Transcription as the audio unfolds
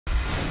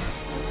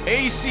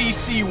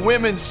ACC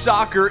women's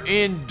soccer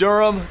in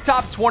Durham.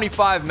 Top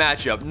 25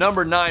 matchup.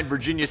 Number 9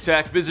 Virginia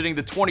Tech visiting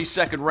the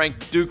 22nd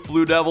ranked Duke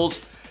Blue Devils.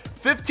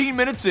 15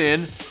 minutes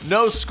in,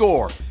 no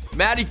score.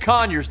 Maddie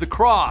Conyers, the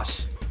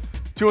cross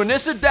to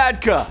Anissa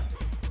Dadka.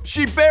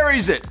 She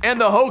buries it, and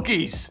the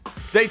Hokies,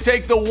 they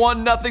take the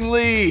 1-0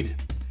 lead.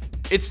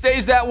 It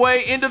stays that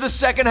way into the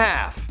second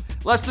half.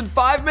 Less than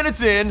 5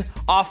 minutes in,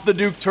 off the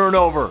Duke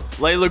turnover,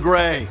 Layla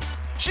Gray.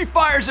 She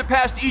fires it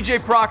past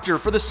EJ Proctor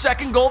for the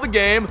second goal of the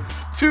game,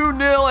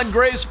 2-0, and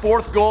Gray's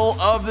 4th goal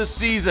of the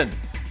season.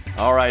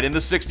 All right, in the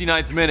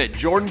 69th minute,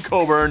 Jordan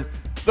Coburn,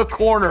 the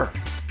corner.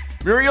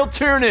 Murielle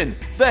Tiernan,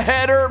 the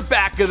header,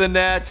 back of the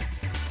net.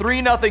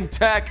 3-0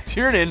 Tech.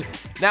 Tiernan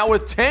now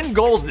with 10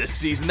 goals this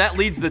season. That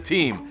leads the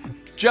team.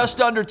 Just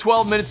under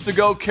 12 minutes to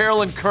go,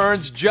 Carolyn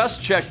Kearns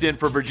just checked in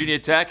for Virginia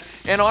Tech,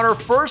 and on her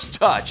first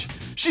touch,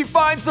 she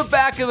finds the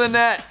back of the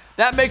net.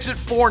 That makes it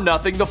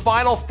 4-0, the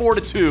final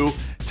 4-2.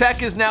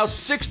 Tech is now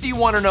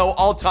 61-0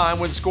 all-time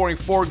when scoring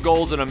 4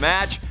 goals in a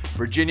match.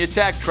 Virginia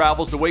Tech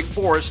travels to Wake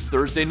Forest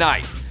Thursday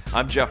night.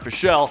 I'm Jeff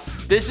Fischel.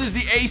 This is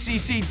the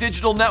ACC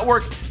Digital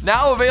Network,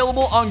 now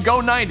available on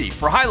Go 90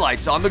 for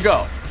highlights on the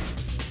go.